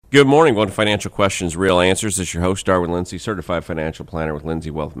Good morning. Welcome to Financial Questions, Real Answers. This is your host, Darwin Lindsey, certified financial planner with Lindsey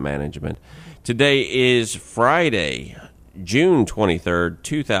Wealth Management. Today is Friday, June 23rd,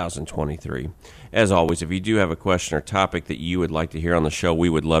 2023. As always, if you do have a question or topic that you would like to hear on the show, we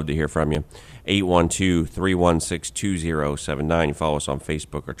would love to hear from you. 812-316-2079. You follow us on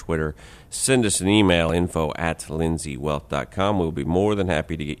Facebook or Twitter. Send us an email, info@lindseywealth.com. We'll be more than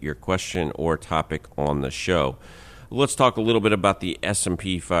happy to get your question or topic on the show. Let's talk a little bit about the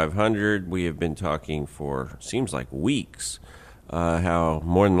S&P 500. We have been talking for, seems like weeks, how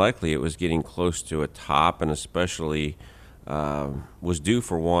more than likely it was getting close to a top, and especially was due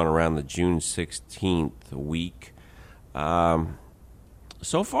for one around the June 16th week.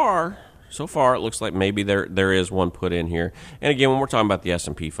 So far, it looks like maybe there is one put in here. And again, when we're talking about the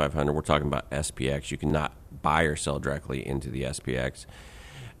S&P 500, we're talking about SPX. You cannot buy or sell directly into the SPX.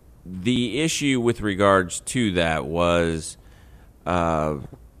 The issue with regards to that was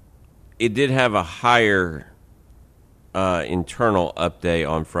it did have a higher internal update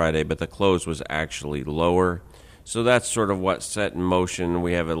on Friday, but the close was actually lower. So that's sort of what set in motion.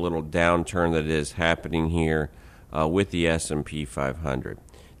 We have a little downturn that is happening here with the S&P 500.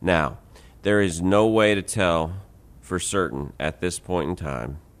 Now, there is no way to tell for certain at this point in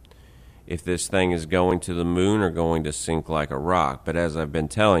time if this thing is going to the moon or going to sink like a rock. But as I've been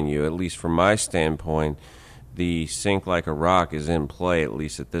telling you, at least from my standpoint, the sink like a rock is in play, at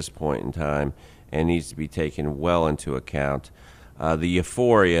least at this point in time, and needs to be taken well into account. The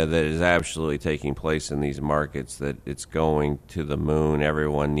euphoria that is absolutely taking place in these markets, that it's going to the moon,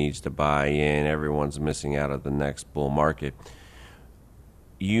 everyone needs to buy in, everyone's missing out of the next bull market.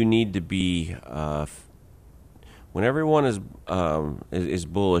 You need to be... When everyone is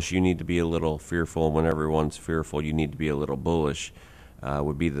bullish, you need to be a little fearful. When everyone's fearful, you need to be a little bullish.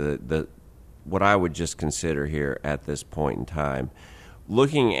 Would be the what I would just consider here at this point in time.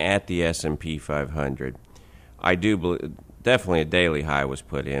 Looking at the S&P 500, I do believe definitely a daily high was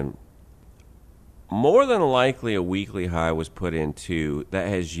put in. More than likely, a weekly high was put in too. That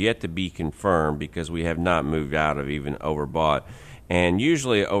has yet to be confirmed because we have not moved out of even overbought. And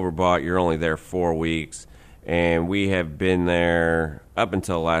usually, overbought, you're only there 4 weeks. And we have been there up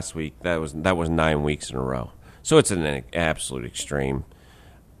until last week. That was 9 weeks in a row. So it's an absolute extreme.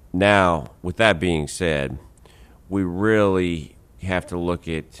 Now, with that being said, we really have to look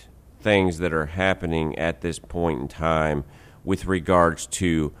at things that are happening at this point in time with regards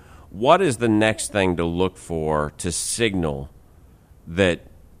to what is the next thing to look for to signal that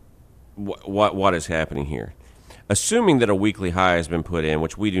what is happening here. Assuming that a weekly high has been put in,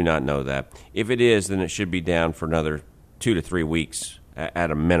 which we do not know that. If it is, then it should be down for another 2 to 3 weeks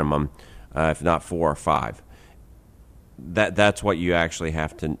at a minimum, if not 4 or 5. That's what you actually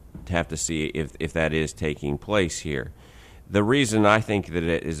have to see if that is taking place here. The reason I think that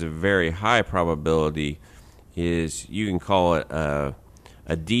it is a very high probability is you can call it a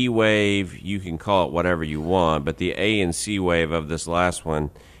D wave, you can call it whatever you want, but the A and C wave of this last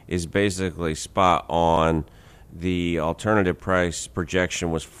one is basically spot on. The alternative price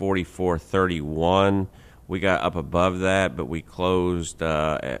projection was 44.31. We got up above that, but we closed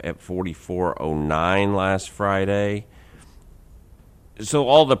at 44.09 last Friday. So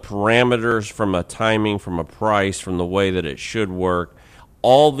all the parameters from a timing, from a price, from the way that it should work,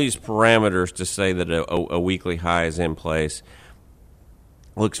 all these parameters to say that a weekly high is in place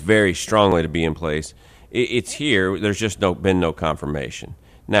looks very strongly to be in place. It's here. There's just been no confirmation.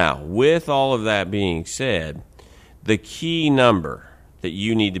 Now, with all of that being said, the key number that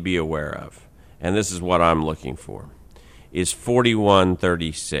you need to be aware of, and this is what I'm looking for, is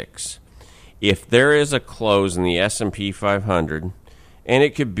 41.36. If there is a close in the S&P 500, and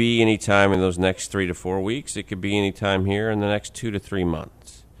it could be any time in those next 3 to 4 weeks, it could be any time here in the next 2 to 3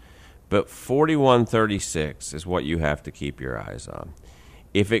 months. But 41.36 is what you have to keep your eyes on.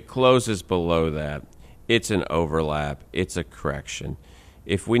 If it closes below that, it's an overlap, it's a correction.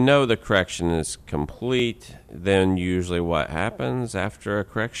 If we know the correction is complete, then usually what happens after a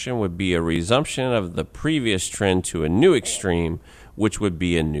correction would be a resumption of the previous trend to a new extreme, which would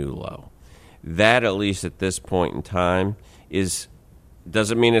be a new low. That, at least at this point in time,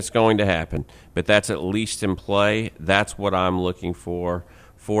 doesn't mean it's going to happen, but that's at least in play. That's what I'm looking for,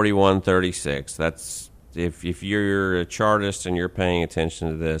 41.36. That's if you're a chartist and you're paying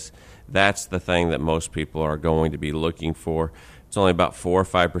attention to this, that's the thing that most people are going to be looking for. It's only about 4 or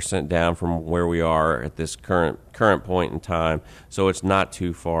 5% down from where we are at this current point in time, so it's not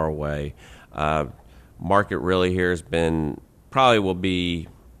too far away. Market really here has been, probably will be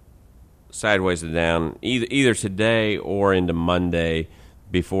sideways to down either today or into Monday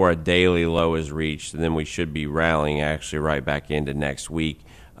before a daily low is reached, and then we should be rallying actually right back into next week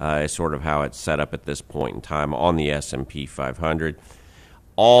is sort of how it's set up at this point in time on the S&P 500.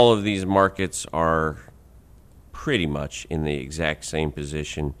 All of these markets are pretty much in the exact same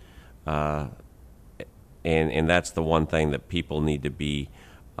position, and that's the one thing that people need to be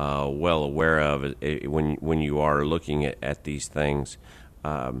well aware of when you are looking at these things.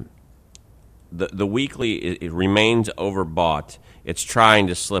 The weekly, it remains overbought. It's trying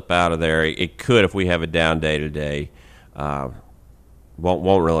to slip out of there. It could if we have a down day today.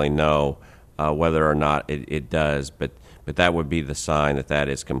 Won't really know whether or not it does, but that would be the sign that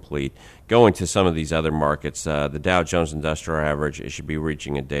is complete. Going to some of these other markets, the Dow Jones Industrial Average, it should be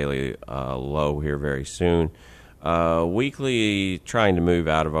reaching a daily low here very soon. Weekly, trying to move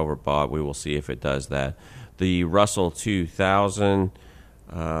out of overbought. We will see if it does that. The Russell 2000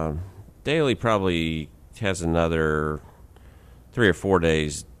 daily probably has another 3 or 4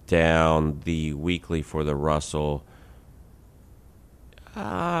 days down. The weekly for the Russell,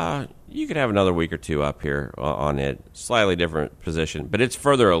 you could have another week or two up here on it. Slightly different position, but it's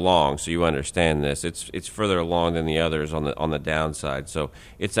further along, so you understand this. It's further along than the others on the downside, so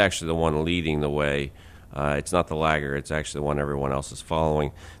it's actually the one leading the way. It's not the lagger. It's actually the one everyone else is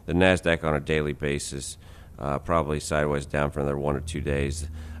following. The NASDAQ on a daily basis, probably sideways down for another 1 or 2 days.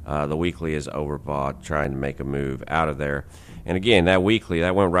 The weekly is overbought, trying to make a move out of there. And again, that weekly,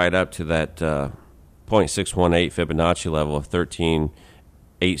 that went right up to that 0.618 Fibonacci level of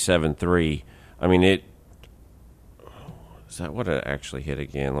 13,873. I mean, is that what it actually hit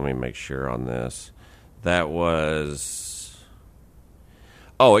again? Let me make sure on this. That was,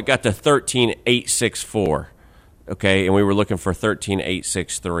 it got to 13,864. Okay, and we were looking for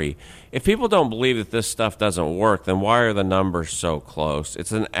 13,863. If people don't believe that this stuff doesn't work, then why are the numbers so close?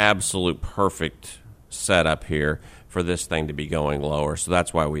 It's an absolute perfect setup here for this thing to be going lower. So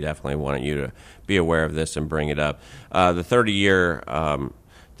that's why we definitely wanted you to be aware of this and bring it up. The 30-year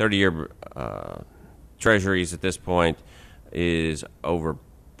treasuries at this point is overbought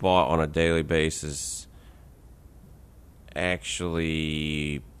on a daily basis.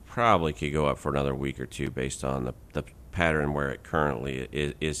 Actually, probably could go up for another week or two based on the pattern where it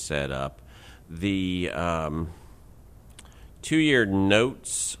currently is set up. The 2-year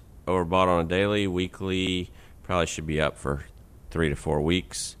notes overbought on a daily, weekly, probably should be up for 3 to 4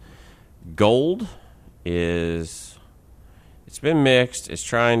 weeks. Gold it's been mixed. It's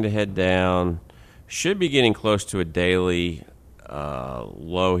trying to head down. Should be getting close to a daily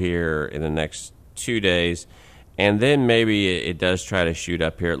low here in the next 2 days. And then maybe it does try to shoot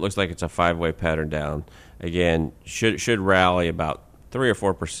up here. It looks like it's a 5-way pattern down. Again, should rally about 3 or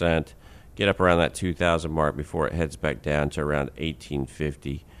 4%, get up around that 2,000 mark before it heads back down to around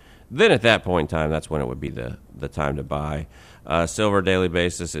 1850. Then at that point in time, that's when it would be the time to buy. Silver daily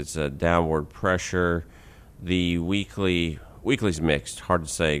basis, it's a downward pressure. The weekly's mixed. Hard to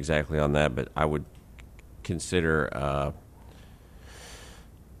say exactly on that, but I would consider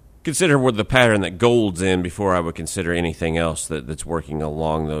where the pattern that gold's in before I would consider anything else that's working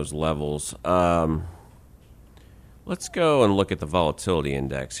along those levels. Let's go and look at the volatility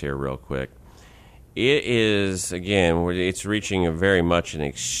index here real quick. It is, again, it's reaching a very much an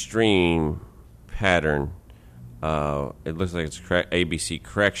extreme pattern. It looks like it's ABC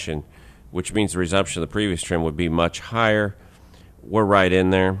correction, which means the resumption of the previous trend would be much higher. We're right in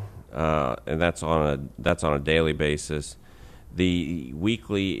there, and that's on a daily basis. The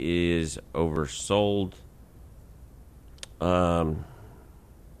weekly is oversold. More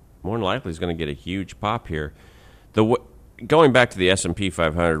than likely is going to get a huge pop here. Going back to the S&P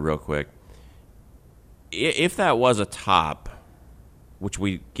 500 real quick, if that was a top, which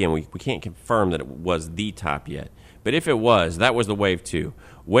we can't confirm that it was the top yet, but if it was, that was the wave 2.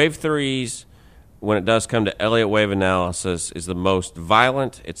 Wave 3's, when it does come to Elliott wave analysis, is the most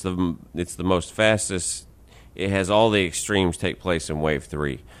violent. It's the most fastest. It has all the extremes take place in wave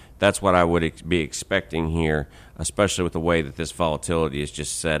 3. That's what I would be expecting here, especially with the way that this volatility is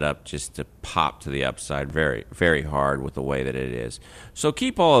just set up just to pop to the upside very, very hard with the way that it is. So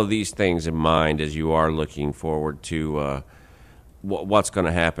keep all of these things in mind as you are looking forward to what's going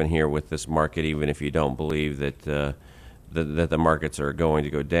to happen here with this market, even if you don't believe that the markets are going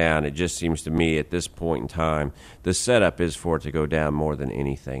to go down. It just seems to me at this point in time, the setup is for it to go down more than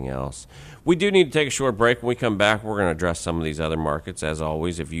anything else. We do need to take a short break. When we come back, we're going to address some of these other markets. As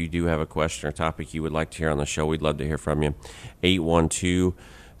always, if you do have a question or topic you would like to hear on the show, we'd love to hear from you.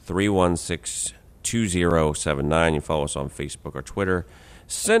 812-316-2079. You follow us on Facebook or Twitter.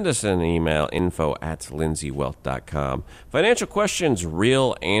 Send us an email, info@lindseywealth.com. Financial questions,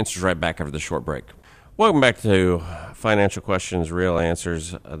 real answers, right back after the short break. Welcome back to Financial Questions, Real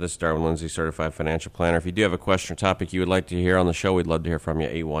Answers. This is Darwin Lindsey, Certified Financial Planner. If you do have a question or topic you would like to hear on the show, we'd love to hear from you,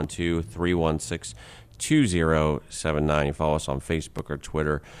 812-316-2079. You follow us on Facebook or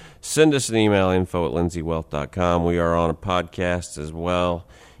Twitter. Send us an email, info@lindseywealth.com. We are on a podcast as well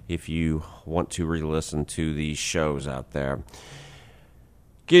if you want to re-listen to these shows out there.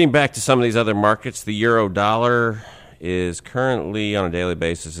 Getting back to some of these other markets, the euro dollar is currently on a daily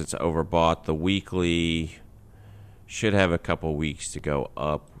basis, it's overbought. The weekly should have a couple weeks to go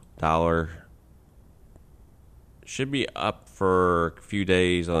up. Dollar should be up for a few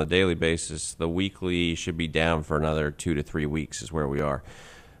days on a daily basis. The weekly should be down for another 2 to 3 weeks is where we are.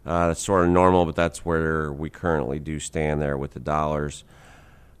 That's sort of normal, but that's where we currently do stand there with the dollars.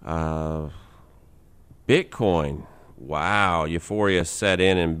 Bitcoin, wow, euphoria set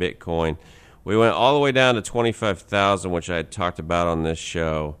in Bitcoin. We went all the way down to 25,000, which I had talked about on this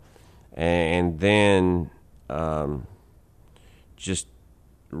show, and then just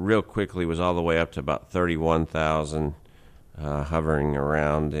real quickly was all the way up to about 31,000, hovering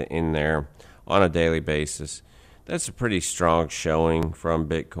around in there on a daily basis. That's a pretty strong showing from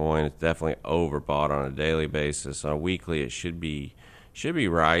Bitcoin. It's definitely overbought on a daily basis. On a weekly, it should be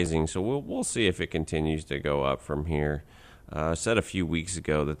rising, so we'll see if it continues to go up from here. I said a few weeks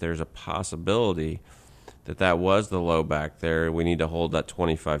ago that there's a possibility that was the low back there. We need to hold that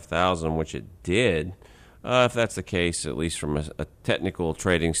 25,000, which it did. If that's the case, at least from a technical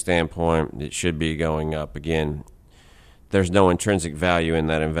trading standpoint, it should be going up. Again, there's no intrinsic value in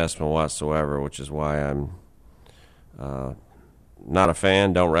that investment whatsoever, which is why I'm not a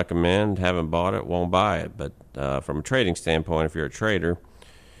fan, don't recommend, haven't bought it, won't buy it. But from a trading standpoint, if you're a trader,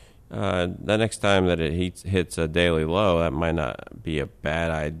 the next time that it hits a daily low, that might not be a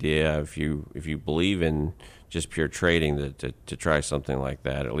bad idea if you believe in just pure trading to try something like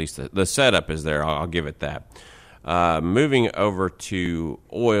that. At least the setup is there. I'll give it that. Moving over to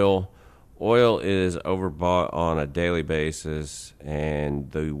oil. Oil is overbought on a daily basis, and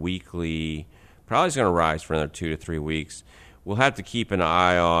the weekly probably is going to rise for another 2 to 3 weeks. We'll have to keep an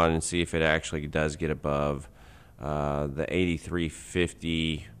eye on and see if it actually does get above the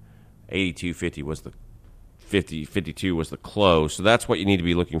 83.50. 82.50 was the 52 was the close. So that's what you need to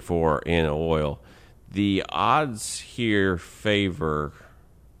be looking for in oil. The odds here favor,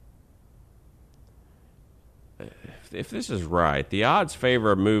 if this is right, the odds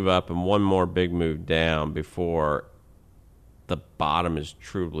favor a move up and one more big move down before the bottom is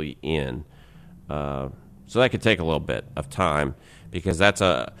truly in. So that could take a little bit of time because that's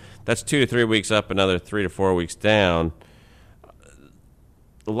 2 to 3 weeks up, another 3 to 4 weeks down.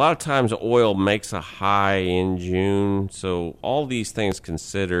 A lot of times oil makes a high in June, so all these things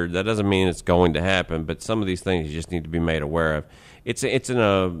considered, that doesn't mean it's going to happen, but some of these things you just need to be made aware of. It's in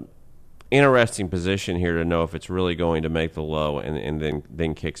a interesting position here to know if it's really going to make the low and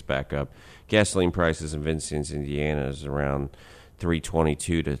then kicks back up. Gasoline prices in Vincennes, Indiana is around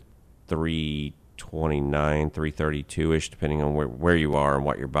 $3.22 to $3.29, $3.32-ish, depending on where you are and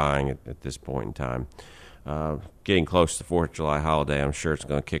what you're buying at this point in time. Getting close to the 4th of July holiday, I'm sure it's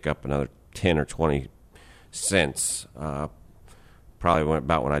going to kick up another 10 or 20 cents. Probably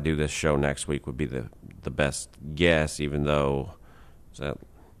about when I do this show next week would be the best guess, even though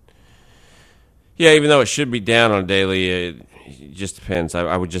it should be down on a daily, it just depends.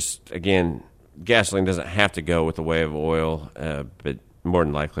 I would just, again, gasoline doesn't have to go with the way of oil, but more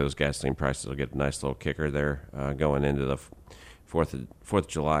than likely those gasoline prices will get a nice little kicker there going into the 4th of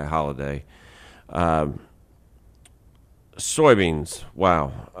July holiday. Soybeans, wow.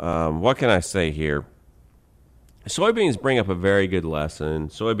 What can I say here? Soybeans bring up a very good lesson,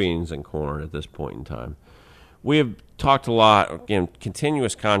 soybeans and corn at this point in time. We have talked a lot, again,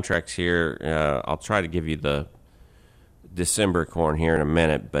 continuous contracts here. I'll try to give you the December corn here in a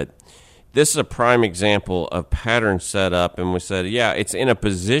minute, but this is a prime example of pattern setup, and we said, yeah, it's in a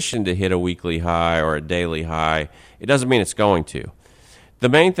position to hit a weekly high or a daily high. It doesn't mean it's going to. The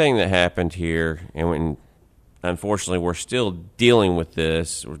main thing that happened here, and unfortunately we're still dealing with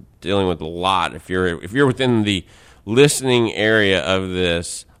this, we're dealing with a lot. If you're within the listening area of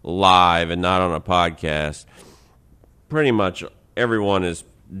this live and not on a podcast, pretty much every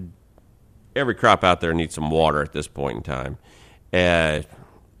crop out there needs some water at this point in time. If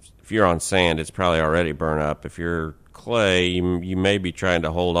you're on sand, it's probably already burnt up. If you're clay, you may be trying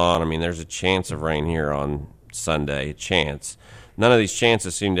to hold on. I mean, there's a chance of rain here on Sunday, a chance. None of these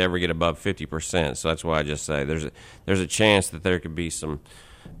chances seem to ever get above 50%, so that's why I just say there's a chance that there could be some.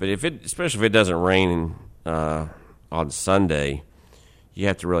 But especially if it doesn't rain on Sunday, you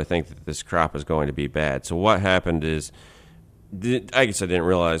have to really think that this crop is going to be bad. So what happened is, I guess I didn't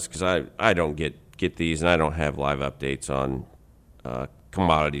realize because I don't get get these, and I don't have live updates on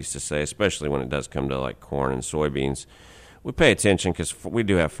commodities to say, especially when it does come to like corn and soybeans. We pay attention because we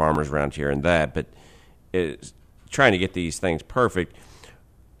do have farmers around here and that, but trying to get these things perfect.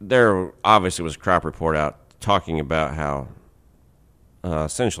 There obviously was a crop report out talking about how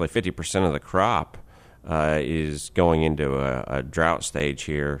essentially 50% of the crop is going into a drought stage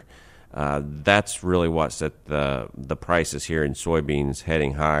here. That's really what set the prices here in soybeans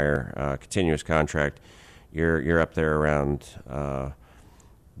heading higher. Continuous contract, you're up there around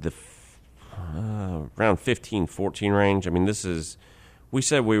around 15, 14 range. I mean, we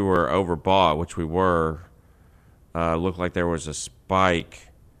said we were overbought, which we were. Looked like there was a spike.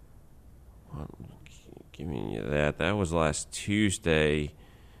 Giving you that. That was last Tuesday,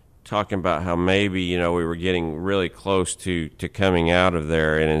 talking about how maybe, we were getting really close to coming out of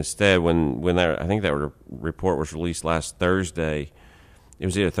there, and instead when I think that report was released last Thursday, it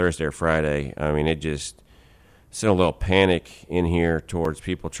was either Thursday or Friday. I mean, it just sent a little panic in here towards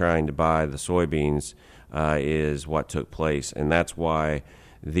people trying to buy the soybeans is what took place, and that's why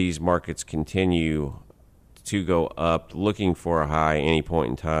these markets continue to go up, looking for a high any point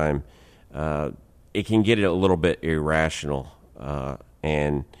in time. It can get it a little bit irrational,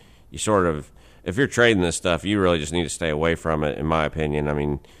 and you sort of, if you're trading this stuff, you really just need to stay away from it, in my opinion. I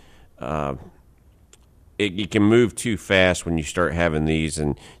mean, it can move too fast when you start having these,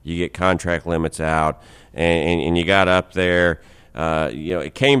 and you get contract limits out, and you got up there.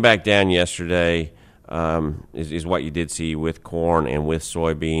 It came back down yesterday, is what you did see with corn and with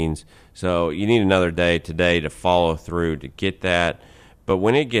soybeans. So you need another day today to follow through to get that. But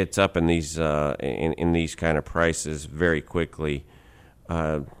when it gets up in these in these kind of prices very quickly,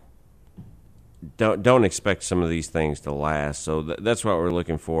 don't expect some of these things to last. So that's what we're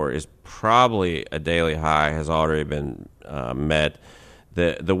looking for. Is probably a daily high has already been met.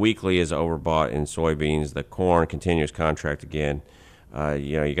 The weekly is overbought in soybeans. The corn continuous contract again.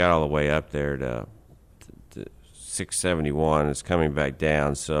 You got all the way up there to 671. It's coming back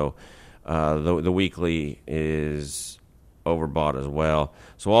down. So the weekly is overbought as well.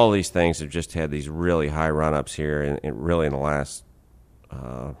 So all these things have just had these really high run-ups here, and really in the last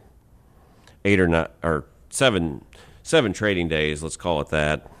 7 trading days, let's call it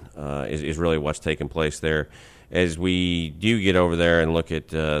that, is really what's taking place there. As we do get over there and look at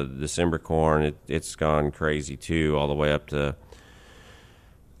December corn, it's gone crazy too, all the way up to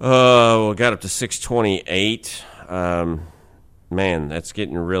we got up to 628. Man, that's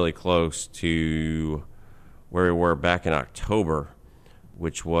getting really close to where we were back in October,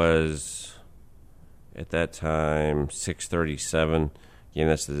 which was at that time 637. Again,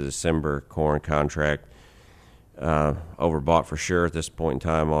 that's the December corn contract. Overbought for sure at this point in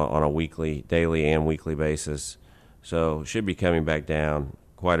time on a weekly, daily, and weekly basis. So should be coming back down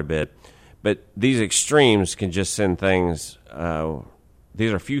quite a bit. But these extremes can just send things.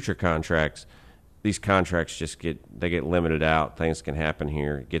 These are future contracts. These contracts just get limited out. Things can happen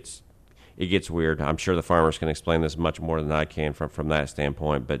here. It gets weird. I'm sure the farmers can explain this much more than I can from that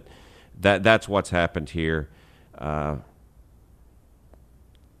standpoint. But that's what's happened here.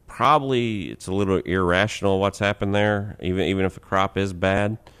 Probably it's a little irrational what's happened there, even if the crop is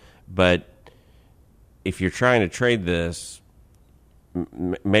bad. But if you're trying to trade this,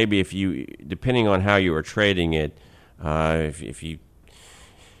 maybe if you, depending on how you were trading it, if you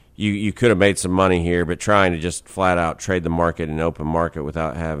could have made some money here, but trying to just flat out trade the market in open market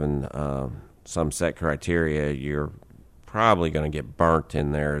without having some set criteria, you're probably going to get burnt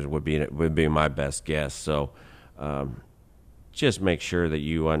in there. Would be my best guess. So just make sure that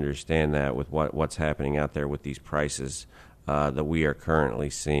you understand that with what's happening out there with these prices that we are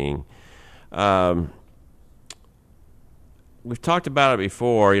currently seeing. We've talked about it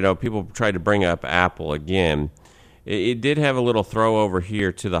before. People tried to bring up Apple again. It did have a little throw over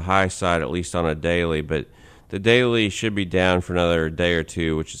here to the high side, at least on a daily, but the daily should be down for another day or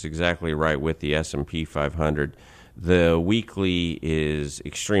two, which is exactly right with the S&P 500. The weekly is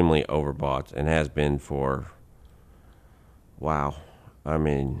extremely overbought and has been for, wow, I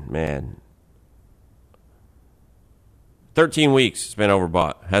mean, man, 13 weeks it's been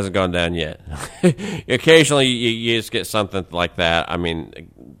overbought. Hasn't gone down yet. Occasionally you just get something like that. I mean,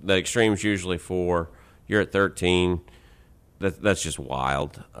 the extreme's usually 4. You're at 13. That's just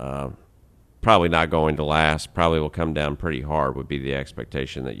wild. Probably not going to last. Probably will come down pretty hard would be the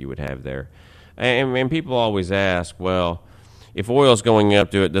expectation that you would have there. And people always ask, well, if oil's going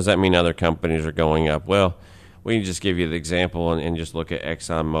up, does that mean other companies are going up? Well, we can just give you the example and just look at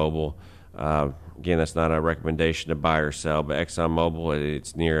ExxonMobil. Again, that's not a recommendation to buy or sell, but ExxonMobil,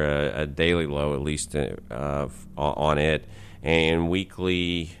 it's near a daily low, at least on it. And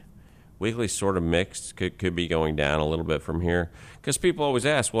weekly, Weekly's sort of mixed, could be going down a little bit from here. Because people always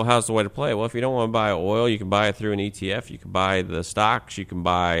ask, well, how's the way to play? Well, if you don't want to buy oil, you can buy it through an ETF. You can buy the stocks. You can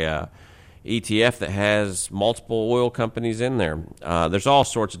buy ETF that has multiple oil companies in there. There's all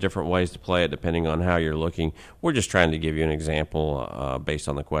sorts of different ways to play it depending on how you're looking. We're just trying to give you an example based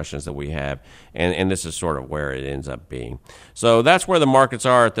on the questions that we have, and this is sort of where it ends up being. So that's where the markets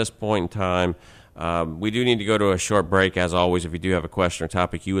are at this point in time. We do need to go to a short break. As always, if you do have a question or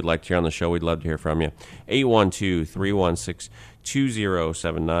topic you would like to hear on the show, we'd love to hear from you.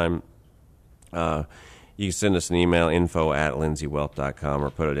 812-316-2079. You can send us an email, info@lindseywealth.com,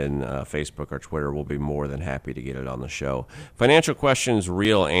 or put it in Facebook or Twitter. We'll be more than happy to get it on the show. Financial questions,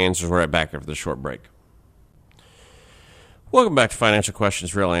 real answers. We're right back after the short break. Welcome back to Financial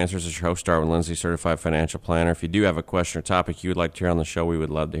Questions, Real Answers. It's your host, Darwin Lindsey, Certified Financial Planner. If you do have a question or topic you would like to hear on the show, we would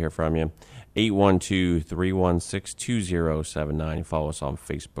love to hear from you. 812-316-2079. Follow us on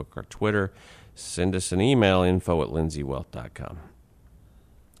Facebook or Twitter. Send us an email, info@lindseywealth.com.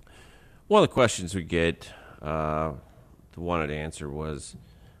 One of the questions we get, the wanted to answer was,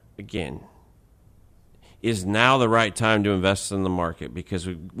 again, is now the right time to invest in the market? Because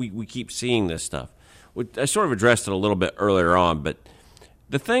we keep seeing this stuff. I sort of addressed it a little bit earlier on, but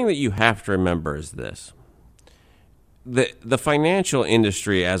the thing that you have to remember is this. The financial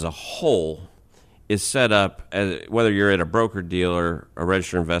industry as a whole is set up, as, whether you're at a broker-dealer, a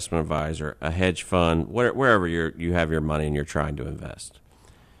registered investment advisor, a hedge fund, wherever you have your money and you're trying to invest.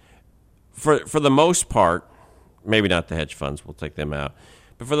 For the most part, maybe not the hedge funds, we'll take them out,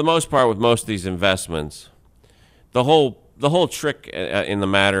 but for the most part with most of these investments, the whole trick in the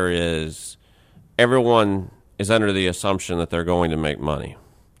matter is everyone is under the assumption that they're going to make money.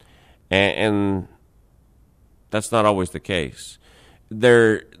 And that's not always the case.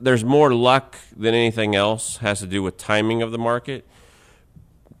 There's more luck than anything else, has to do with timing of the market.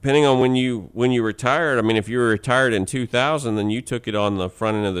 Depending on when you retired, I mean, if you were retired in 2000, then you took it on the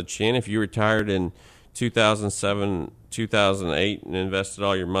front end of the chin. If you retired in 2007, 2008 and invested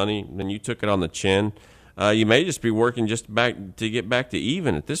all your money, then you took it on the chin. You may just be working just back to get back to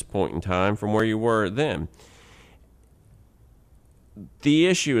even at this point in time from where you were then. The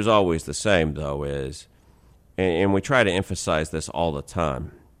issue is always the same, though, and we try to emphasize this all the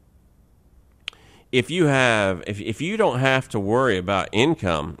time. If you don't have to worry about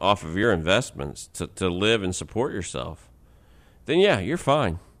income off of your investments to live and support yourself, then yeah, you're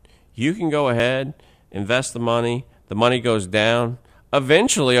fine. You can go ahead, invest the money goes down.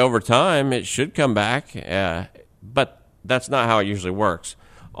 Eventually, over time, it should come back, but that's not how it usually works.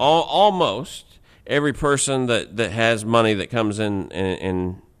 Almost every person that has money that comes in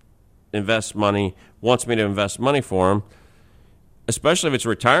and invests money wants me to invest money for them, especially if it's a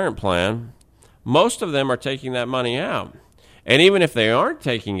retirement plan. Most of them are taking that money out. And even if they aren't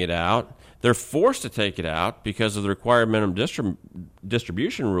taking it out, they're forced to take it out because of the required minimum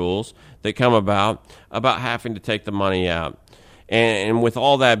distribution rules that come about having to take the money out. And with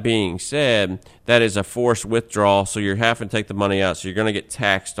all that being said, that is a forced withdrawal, so you're having to take the money out, so you're going to get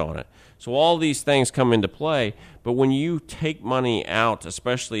taxed on it. So all these things come into play, but when you take money out,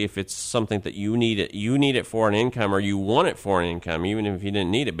 especially if it's something that you need it for an income, or you want it for an income, even if you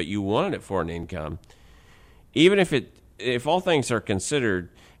didn't need it, but you wanted it for an income, even if all things are considered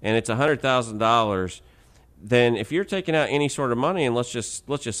and it's $100,000, then if you're taking out any sort of money, and let's just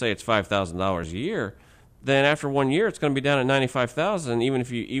say it's $5,000 a year, then after 1 year it's going to be down at $95,000, even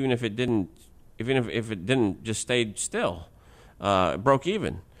if it didn't just stayed still, broke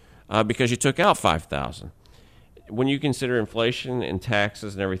even. Because you took out $5,000. When you consider inflation and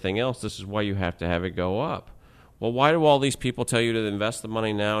taxes and everything else, this is why you have to have it go up. Well, why do all these people tell you to invest the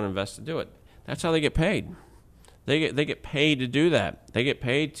money now and invest to do it? That's how they get paid. They get paid to do that.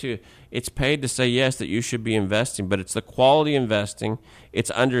 It's paid to say, yes, that you should be investing, but it's the quality investing. It's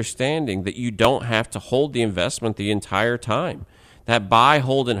understanding that you don't have to hold the investment the entire time. That buy,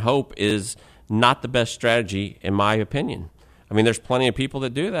 hold, and hope is not the best strategy, in my opinion. I mean, there's plenty of people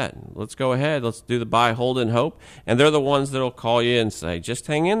that do that. Let's go ahead. Let's do the buy, hold, and hope. And they're the ones that will call you and say, just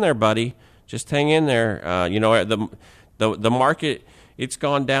hang in there, buddy. Just hang in there. The market, it's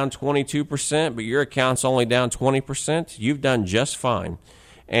gone down 22%, but your account's only down 20%. You've done just fine.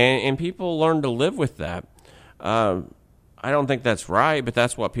 And people learn to live with that. I don't think that's right, but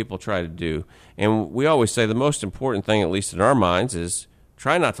that's what people try to do. And we always say the most important thing, at least in our minds, is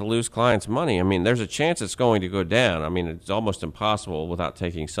try not to lose clients' money. I mean, there's a chance it's going to go down. I mean, it's almost impossible without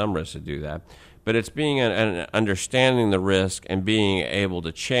taking some risk to do that. but it's being an understanding the risk and being able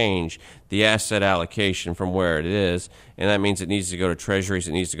to change the asset allocation from where it is, and that means it needs to go to treasuries,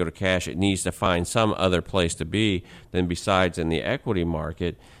 it needs to go to cash, it needs to find some other place to be than besides in the equity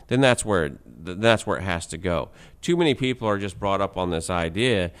market. Then that's where it has to go. Too many people are just brought up on this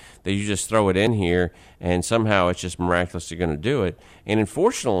idea that you just throw it in here and somehow it's just miraculously going to do it. And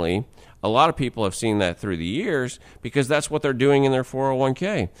unfortunately, a lot of people have seen that through the years because that's what they're doing in their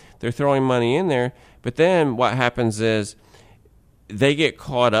 401k. They're throwing money in there, but then what happens is they get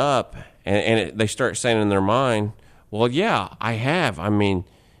caught up and they start saying in their mind, well, yeah, I have. I mean,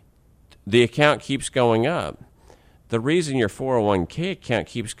 the account keeps going up. The reason your 401k account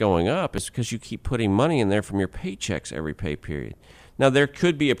keeps going up is because you keep putting money in there from your paychecks every pay period. Now, there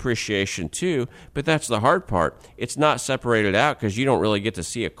could be appreciation too, but that's the hard part. It's not separated out because you don't really get to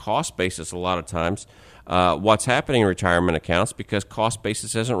see a cost basis a lot of times. What's happening in retirement accounts because cost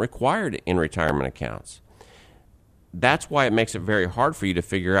basis isn't required in retirement accounts. That's why it makes it very hard for you to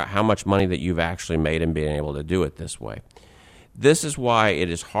figure out how much money that you've actually made and being able to do it this way. This is why it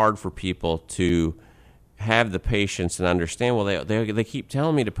is hard for people to have the patience and understand, well, they keep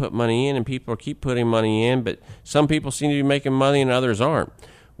telling me to put money in and people keep putting money in, but some people seem to be making money and others aren't.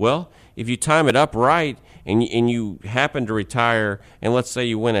 Well, if you time it up right and you happen to retire, and let's say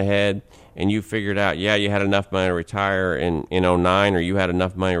you went ahead and you figured out, yeah, you had enough money to retire in 2009 or you had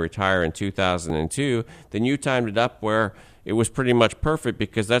enough money to retire in 2002, then you timed it up where it was pretty much perfect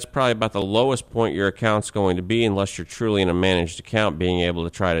because that's probably about the lowest point your account's going to be unless you're truly in a managed account being able to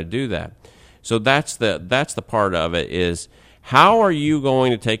try to do that. So that's the part of it is how are you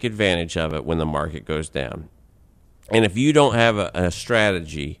going to take advantage of it when the market goes down? And if you don't have a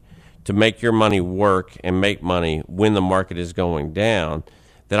strategy to make your money work and make money when the market is going down,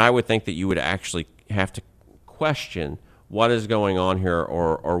 then I would think that you would actually have to question what is going on here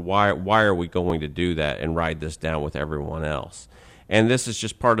or why are we going to do that and ride this down with everyone else. And this is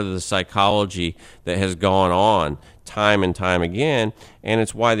just part of the psychology that has gone on time and time again, and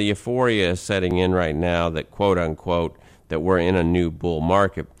it's why the euphoria is setting in right now that, quote unquote, that we're in a new bull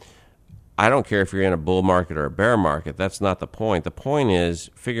market. I don't care if you're in a bull market or a bear market. That's not the point. The point is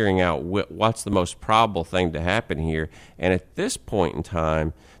figuring out what's the most probable thing to happen here, and at this point in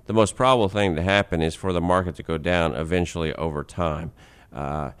time, the most probable thing to happen is for the market to go down eventually over time.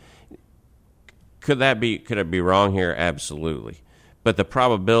 Could it be wrong here? Absolutely. But the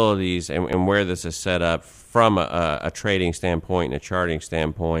probabilities and where this is set up from a trading standpoint and a charting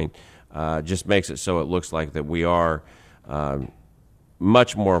standpoint just makes it so it looks like that we are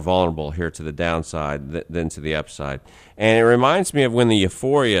much more vulnerable here to the downside than to the upside. And it reminds me of when the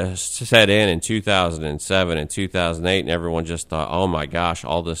euphoria set in 2007 and 2008, and everyone just thought, oh my gosh,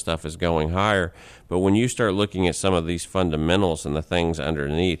 all this stuff is going higher. But when you start looking at some of these fundamentals and the things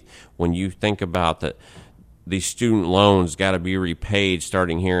underneath, when you think about that, these student loans got to be repaid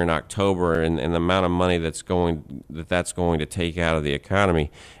starting here in October, and the amount of money that's going to take out of the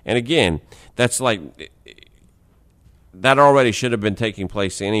economy. And again, that's like that already should have been taking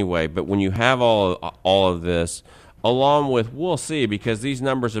place anyway. But when you have all of this, along with, we'll see, because these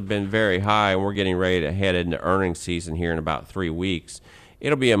numbers have been very high, and we're getting ready to head into earnings season here in about 3 weeks.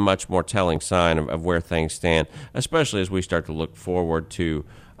 It'll be a much more telling sign of where things stand, especially as we start to look forward to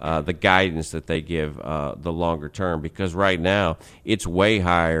the guidance that they give the longer term, because right now it's way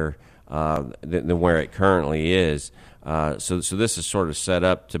higher than where it currently is. So this is sort of set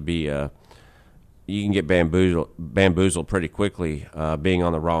up to be you can get bamboozled pretty quickly being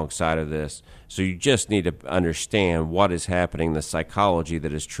on the wrong side of this. So you just need to understand what is happening, the psychology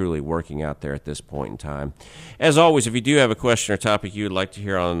that is truly working out there at this point in time. As always, if you do have a question or topic you would like to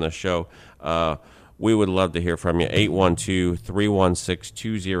hear on the show, we would love to hear from you.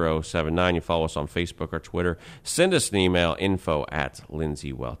 812-316-2079. You follow us on Facebook or Twitter. Send us an email,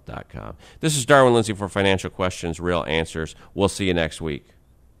 info@lindseywealth.com. This is Darwin Lindsey for Financial Questions, Real Answers. We'll see you next week.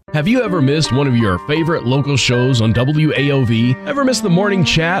 Have you ever missed one of your favorite local shows on WAOV? Ever missed the Morning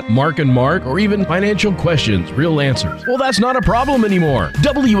Chat, Mark and Mark, or even Financial Questions, Real Answers? Well, that's not a problem anymore.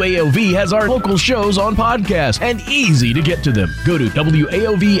 WAOV has our local shows on podcast and easy to get to them. Go to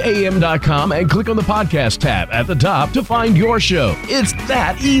WAOVAM.com and click on the podcast tab at the top to find your show. It's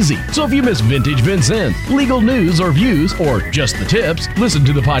that easy. So if you miss Vintage Vincent, legal news or views, or just the tips, listen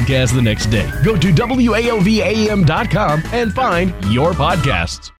to the podcast the next day. Go to WAOVAM.com and find your podcast.